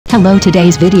Hello,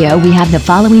 today's video we have the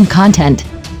following content.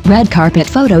 Red carpet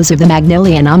photos of the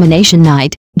Magnolia nomination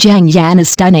night. Jiang Yan is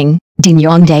stunning,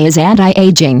 Yongdai is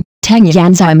anti-aging, Tang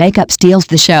Yan's eye makeup steals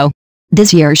the show.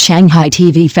 This year's Shanghai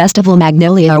TV Festival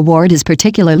Magnolia Award is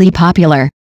particularly popular.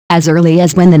 As early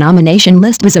as when the nomination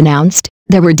list was announced,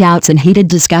 there were doubts and heated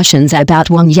discussions about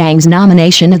Wang Yang's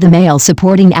nomination of the male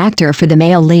supporting actor for the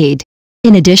male lead.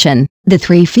 In addition, the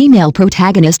three female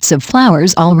protagonists of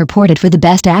Flowers all reported for the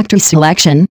Best Actress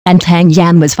selection, and Tang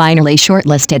Yan was finally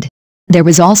shortlisted. There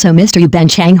was also Mr. Yu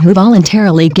Benchang, who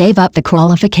voluntarily gave up the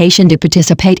qualification to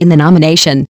participate in the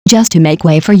nomination, just to make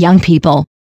way for young people.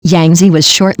 Yang Zi was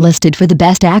shortlisted for the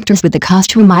Best Actress with the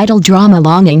costume idol drama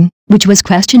Longing, which was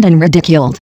questioned and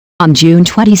ridiculed. On June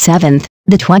 27,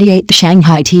 the 28th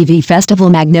Shanghai TV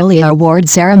Festival Magnolia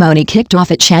Awards ceremony kicked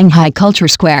off at Shanghai Culture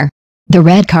Square. The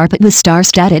red carpet was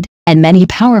star-studded, and many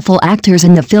powerful actors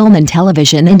in the film and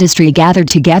television industry gathered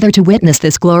together to witness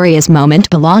this glorious moment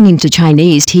belonging to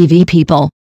Chinese TV people.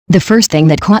 The first thing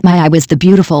that caught my eye was the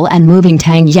beautiful and moving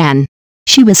Tang Yan.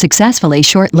 She was successfully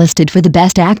shortlisted for the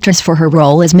Best Actress for her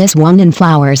role as Miss Wang in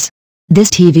Flowers. This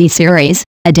TV series,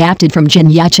 adapted from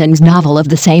Jiang Yan's novel of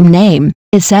the same name,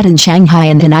 is set in Shanghai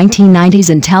in the 1990s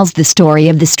and tells the story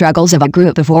of the struggles of a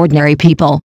group of ordinary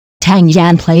people. Tang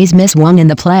Yan plays Miss Wang in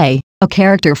the play, a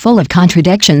character full of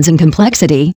contradictions and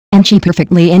complexity, and she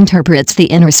perfectly interprets the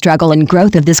inner struggle and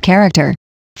growth of this character.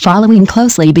 Following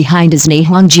closely behind is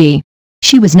Hongjie.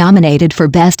 She was nominated for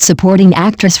Best Supporting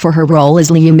Actress for her role as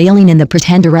Liu Meiling in The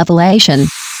Pretender Revelation.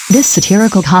 This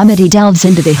satirical comedy delves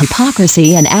into the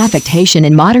hypocrisy and affectation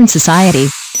in modern society.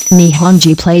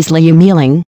 Hongjie plays Liu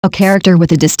Meiling, a character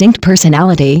with a distinct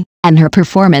personality, and her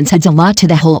performance adds a lot to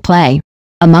the whole play.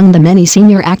 Among the many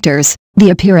senior actors,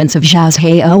 the appearance of Zhou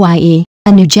Xun,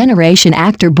 a new generation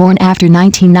actor born after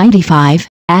 1995,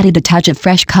 added a touch of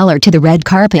fresh color to the red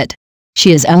carpet.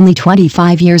 She is only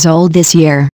 25 years old this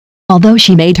year. Although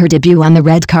she made her debut on the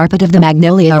red carpet of the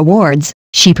Magnolia Awards,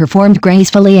 she performed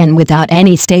gracefully and without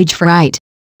any stage fright.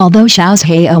 Although Zhou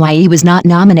Xun was not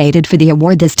nominated for the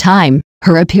award this time,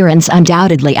 her appearance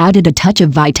undoubtedly added a touch of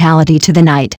vitality to the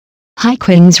night. Hai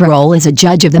Qing's role as a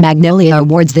judge of the Magnolia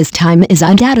Awards this time is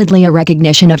undoubtedly a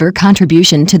recognition of her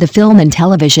contribution to the film and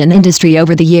television industry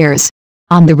over the years.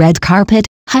 On the red carpet,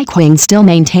 Hai Qing still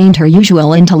maintained her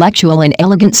usual intellectual and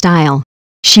elegant style.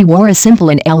 She wore a simple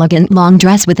and elegant long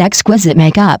dress with exquisite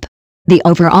makeup. The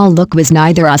overall look was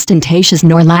neither ostentatious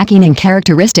nor lacking in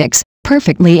characteristics,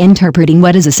 perfectly interpreting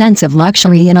what is a sense of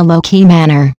luxury in a low-key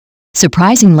manner.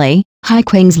 Surprisingly, Hai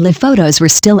Qing's live photos were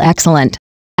still excellent.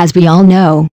 As we all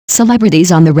know,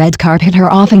 celebrities on the red carpet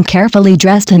are often carefully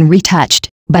dressed and retouched,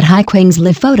 but Hai Qing's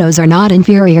live photos are not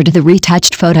inferior to the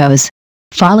retouched photos.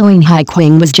 Following Hai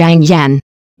Qing was Jiang Yan.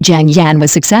 Jiang Yan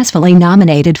was successfully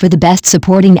nominated for the Best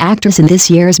Supporting Actress in this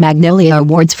year's Magnolia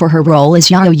Awards for her role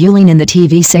as Yao Yulin in the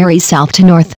TV series South to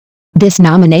North. This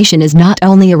nomination is not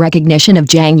only a recognition of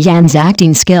Jiang Yan's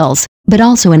acting skills, but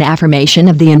also an affirmation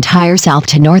of the entire South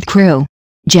to North crew.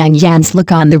 Jiang Yan's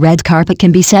look on the red carpet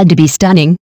can be said to be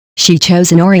stunning. She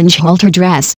chose an orange halter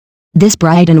dress. This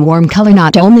bright and warm color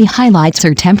not only highlights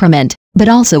her temperament, but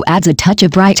also adds a touch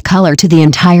of bright color to the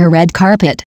entire red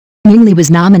carpet. Ming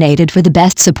was nominated for the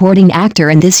Best Supporting Actor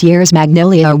in this year's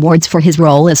Magnolia Awards for his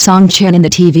role as Song Chen in the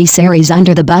TV series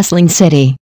Under the Bustling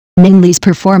City. Ming Li's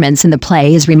performance in the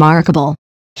play is remarkable.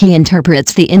 He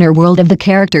interprets the inner world of the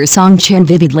character Song Chen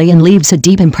vividly and leaves a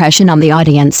deep impression on the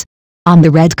audience. On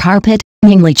the red carpet,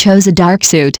 Ming Li chose a dark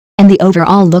suit, and the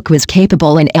overall look was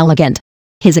capable and elegant.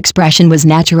 His expression was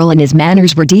natural and his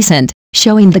manners were decent,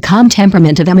 showing the calm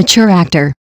temperament of a mature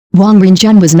actor. Wang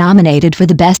Rinjun was nominated for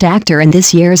the Best Actor in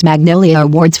this year's Magnolia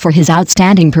Awards for his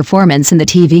outstanding performance in the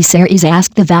TV series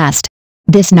Ask the Vast.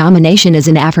 This nomination is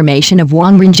an affirmation of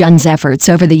Wang Rinjun's efforts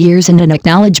over the years and an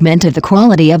acknowledgement of the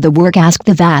quality of the work Ask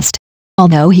the Vast.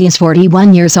 Although he is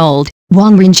 41 years old,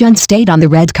 Wang Rinjun's state on the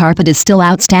red carpet is still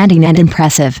outstanding and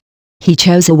impressive. He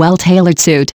chose a well-tailored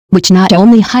suit, which not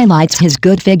only highlights his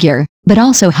good figure, but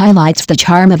also highlights the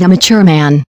charm of a mature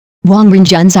man. Wang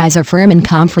Rinjun's eyes are firm and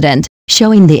confident,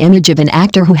 showing the image of an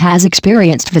actor who has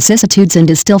experienced vicissitudes and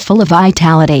is still full of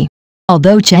vitality.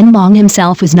 Although Chen Daoming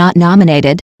himself was not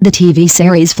nominated, the TV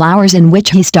series Flowers in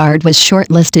which he starred was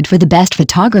shortlisted for the Best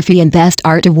Photography and Best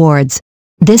Art Awards.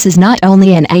 This is not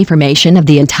only an affirmation of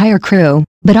the entire crew,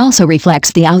 but also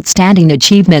reflects the outstanding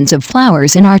achievements of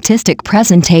Flowers in artistic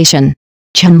presentation.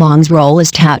 Chen Daoming's role as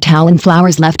Tao Tao in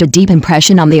Flowers left a deep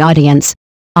impression on the audience.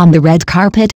 On the red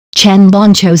carpet, Chen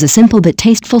Daoming chose a simple but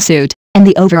tasteful suit, and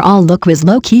the overall look was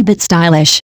low-key but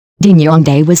stylish.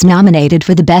 Yongdai was nominated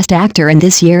for the Best Actor in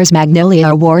this year's Magnolia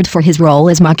Award for his role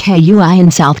as Ma Kui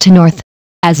in South to North.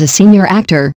 As a senior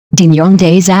actor, Ding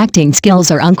Yongdai's acting skills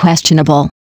are unquestionable.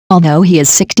 Although he is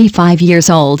 65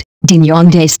 years old, Ding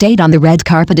Yongdai stayed on the red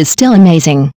carpet is still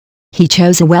amazing. He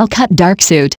chose a well-cut dark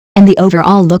suit, and the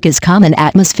overall look is calm and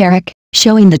atmospheric,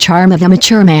 showing the charm of a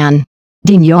mature man.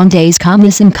 Ding Yongdai's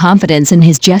calmness and confidence in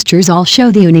his gestures all show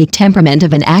the unique temperament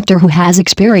of an actor who has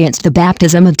experienced the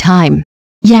baptism of time.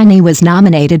 Yan was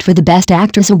nominated for the Best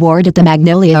Actress Award at the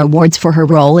Magnolia Awards for her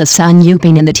role as Sun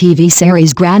Yuping in the TV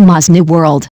series Grandma's New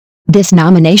World. This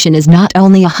nomination is not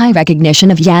only a high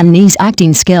recognition of Yan's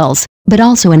acting skills, but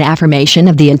also an affirmation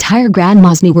of the entire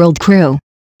Grandma's New World crew.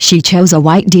 She chose a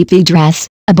white deep V dress,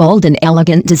 a bold and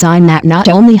elegant design that not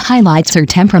only highlights her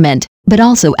temperament, but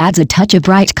also adds a touch of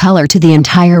bright color to the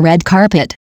entire red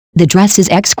carpet. The dress is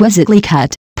exquisitely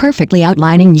cut, perfectly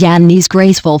outlining Yan's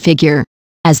graceful figure.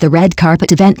 As the red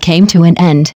carpet event came to an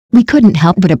end, we couldn't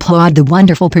help but applaud the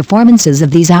wonderful performances of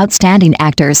these outstanding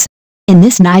actors. In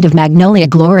this night of Magnolia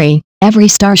glory, every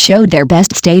star showed their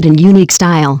best state and unique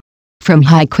style. From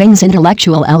Hai Qing's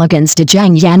intellectual elegance to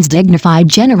Jiang Yan's dignified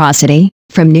generosity,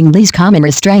 from Ning Li's calm and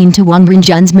restraint to Wang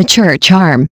Rinzhen's mature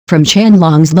charm, from Chen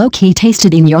Long's low-key taste to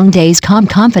Ding Yongdai's calm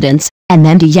confidence, and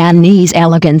then to Yan's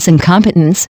elegance and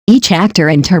competence, each actor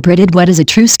interpreted what is a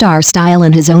true star style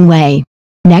in his own way.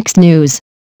 Next news.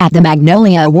 At the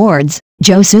Magnolia Awards,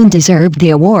 Zhou Xun deserved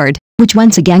the award, which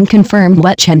once again confirmed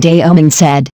what Chen Daoming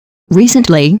said.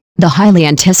 Recently, the highly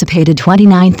anticipated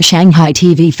 29th Shanghai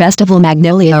TV Festival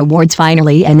Magnolia Awards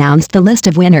finally announced the list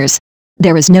of winners.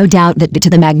 There is no doubt that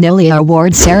to the Magnolia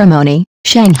Awards ceremony,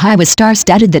 Shanghai was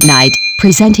star-studded that night,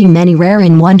 presenting many rare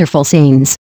and wonderful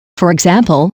scenes. For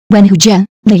example, when Hongjie,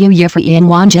 Liu Yifei and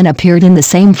Wang Jin appeared in the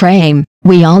same frame,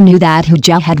 we all knew that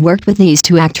Hongjie had worked with these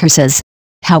two actresses.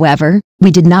 However, we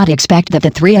did not expect that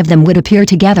the three of them would appear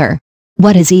together.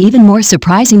 What is even more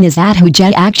surprising is that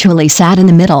Hongjie actually sat in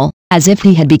the middle, as if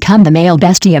he had become the male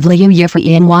bestie of Liu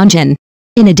Yifei and Wang Jin.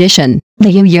 In addition,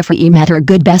 Liu Yifei met her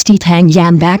good bestie Tang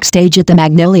Yan backstage at the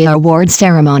Magnolia Awards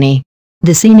ceremony.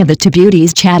 The scene of the two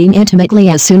beauties chatting intimately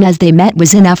as soon as they met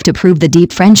was enough to prove the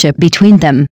deep friendship between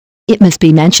them. It must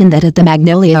be mentioned that at the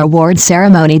Magnolia Awards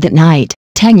ceremony that night,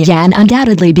 Tang Yan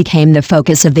undoubtedly became the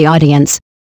focus of the audience.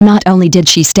 Not only did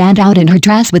she stand out in her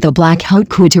dress with a black haute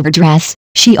couture dress,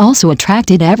 she also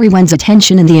attracted everyone's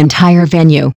attention in the entire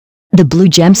venue. The blue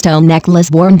gemstone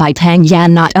necklace worn by Tang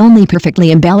Yan not only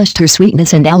perfectly embellished her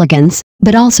sweetness and elegance,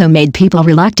 but also made people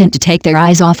reluctant to take their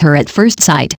eyes off her at first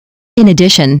sight. In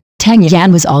addition, Tang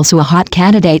Yan was also a hot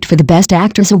candidate for the Best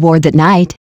Actress Award that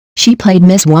night. She played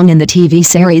Miss Wang in the TV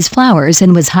series Flowers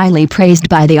and was highly praised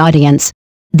by the audience.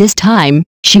 This time,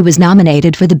 she was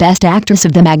nominated for the Best Actress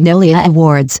of the Magnolia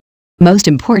Awards. Most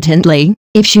importantly,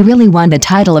 if she really won the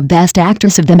title of Best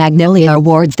Actress of the Magnolia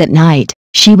Awards that night,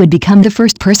 she would become the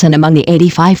first person among the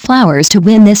 85 flowers to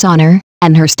win this honor,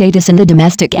 and her status in the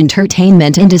domestic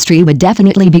entertainment industry would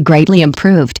definitely be greatly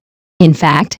improved. In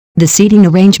fact, the seating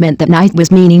arrangement that night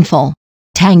was meaningful.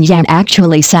 Tang Yan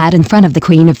actually sat in front of the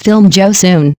Queen of Film Zhou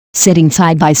Xun, sitting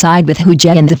side by side with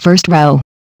Hongjie in the first row.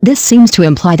 This seems to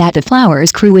imply that the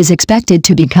Flowers crew is expected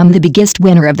to become the biggest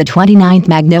winner of the 29th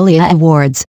Magnolia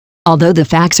Awards. Although the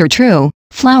facts are true,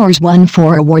 Flowers won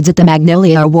 4 awards at the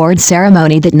Magnolia Awards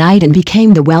ceremony that night and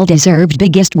became the well-deserved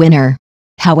biggest winner.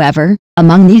 However,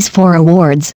 among these 4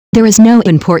 awards, there is no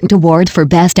important award for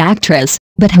Best Actress,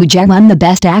 but Hongjie won the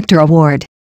Best Actor award.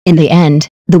 In the end,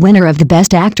 the winner of the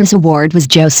Best Actress award was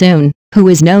Zhou Xun, who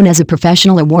is known as a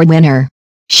professional award winner.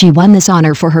 She won this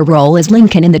honor for her role as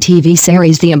Lincoln in the TV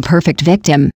series The Imperfect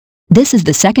Victim. This is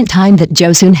the second time that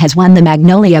Zhou Xun has won the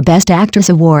Magnolia Best Actress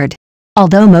award.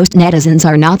 Although most netizens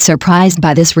are not surprised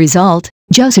by this result,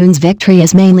 Zhou Xun's victory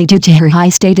is mainly due to her high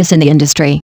status in the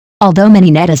industry. Although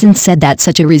many netizens said that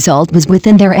such a result was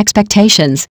within their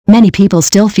expectations, many people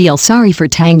still feel sorry for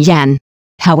Tang Yan.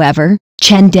 However,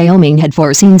 Chen Daoming had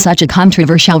foreseen such a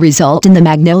controversial result in the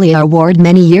Magnolia Award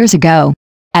many years ago.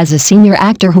 As a senior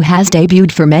actor who has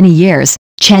debuted for many years,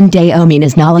 Chen Daoming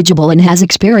is knowledgeable and has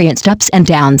experienced ups and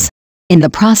downs. In the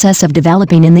process of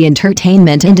developing in the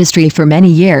entertainment industry for many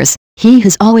years, he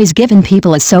has always given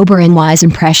people a sober and wise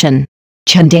impression.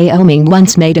 Chen Daoming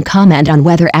once made a comment on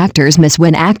whether actors must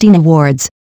win acting awards.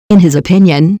 In his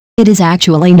opinion, it is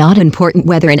actually not important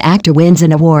whether an actor wins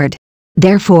an award.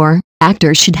 Therefore,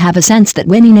 actors should have a sense that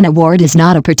winning an award is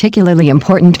not a particularly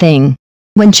important thing.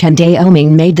 When Chen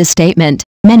Daoming made this statement,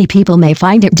 many people may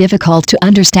find it difficult to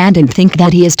understand and think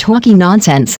that he is talking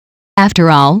nonsense. After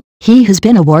all, he has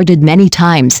been awarded many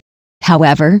times.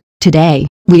 However, today,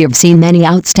 we have seen many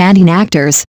outstanding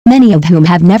actors, many of whom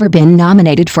have never been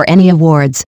nominated for any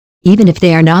awards. Even if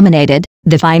they are nominated,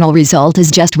 the final result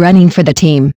is just running for the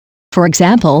team. For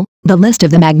example, the list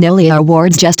of the Magnolia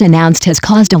Awards just announced has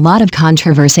caused a lot of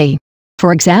controversy.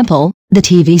 For example, the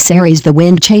TV series The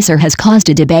Wind Chaser has caused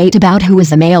a debate about who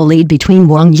is the male lead between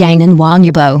Wang Yang and Wang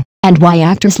Yibo, and why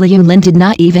actress Liu Lin did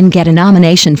not even get a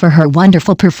nomination for her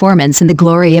wonderful performance in The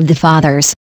Glory of the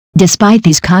Fathers. Despite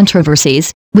these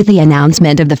controversies, with the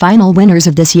announcement of the final winners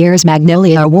of this year's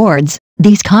Magnolia Awards,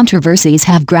 these controversies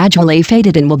have gradually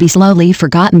faded and will be slowly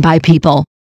forgotten by people.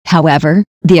 However,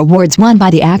 the awards won by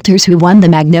the actors who won the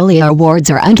Magnolia Awards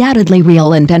are undoubtedly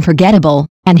real and unforgettable,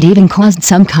 and even caused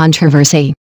some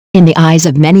controversy. In the eyes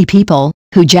of many people,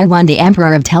 Hu Jie won the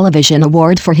Emperor of Television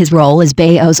Award for his role as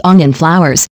Bao Zong in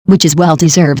Flowers, which is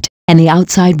well-deserved, and the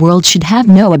outside world should have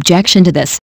no objection to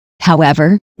this.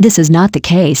 However, this is not the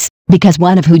case, because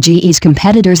one of Hu Jie's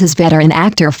competitors is veteran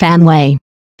actor Fan Wei.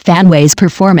 Fan Wei's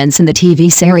performance in the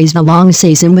TV series The Long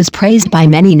Season was praised by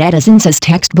many netizens as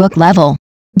textbook level.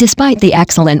 Despite the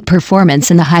excellent performance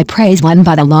and the high praise won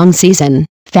by The Long Season,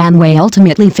 Fan Wei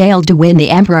ultimately failed to win the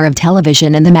Emperor of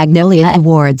Television and the Magnolia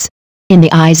Awards. In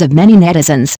the eyes of many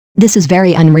netizens, this is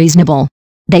very unreasonable.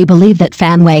 They believe that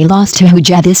Fan Wei lost to Hu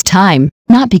Jie this time,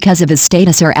 not because of his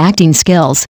status or acting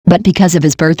skills, but because of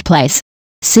his birthplace.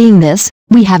 Seeing this,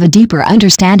 we have a deeper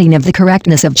understanding of the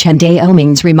correctness of Chen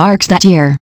Daoming's remarks that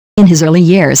year. In his early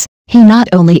years, he not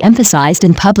only emphasized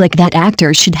in public that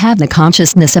actors should have the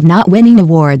consciousness of not winning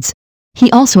awards. He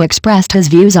also expressed his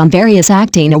views on various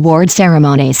acting award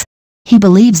ceremonies. He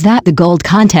believes that the gold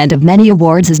content of many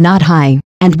awards is not high,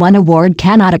 and one award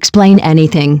cannot explain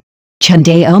anything. Chen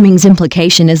Daoming's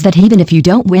implication is that even if you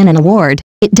don't win an award,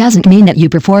 it doesn't mean that you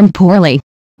performed poorly.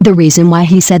 The reason why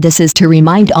he said this is to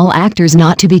remind all actors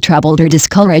not to be troubled or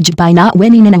discouraged by not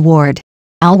winning an award.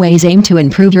 Always aim to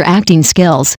improve your acting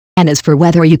skills, and as for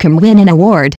whether you can win an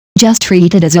award, just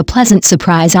treat it as a pleasant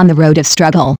surprise on the road of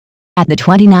struggle. At the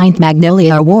 29th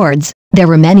Magnolia Awards, there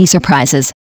were many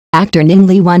surprises. Actor Ning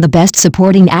Li won the Best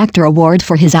Supporting Actor award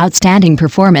for his outstanding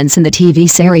performance in the TV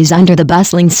series Under the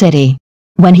Bustling City.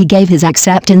 When he gave his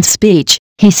acceptance speech,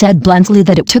 he said bluntly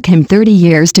that it took him 30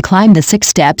 years to climb the 6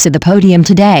 steps of the podium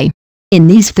today. In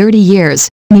these 30 years,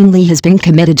 Ning Li has been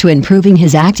committed to improving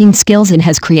his acting skills and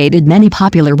has created many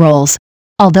popular roles.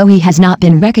 Although he has not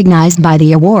been recognized by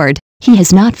the award, he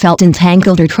has not felt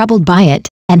entangled or troubled by it,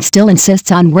 and still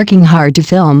insists on working hard to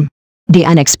film. The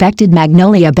unexpected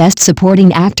Magnolia Best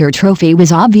Supporting Actor trophy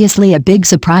was obviously a big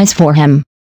surprise for him.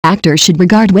 Actors should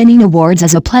regard winning awards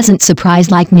as a pleasant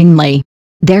surprise like Ning Li.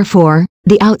 Therefore,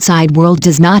 the outside world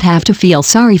does not have to feel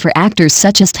sorry for actors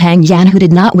such as Tang Yan who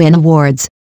did not win awards.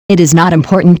 It is not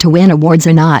important to win awards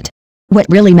or not. What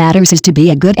really matters is to be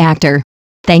a good actor.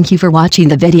 Thank you for watching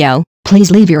the video. Please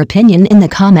leave your opinion in the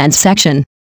comments section.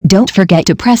 Don't forget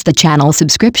to press the channel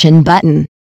subscription button.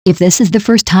 If this is the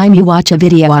first time you watch a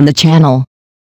video on the channel,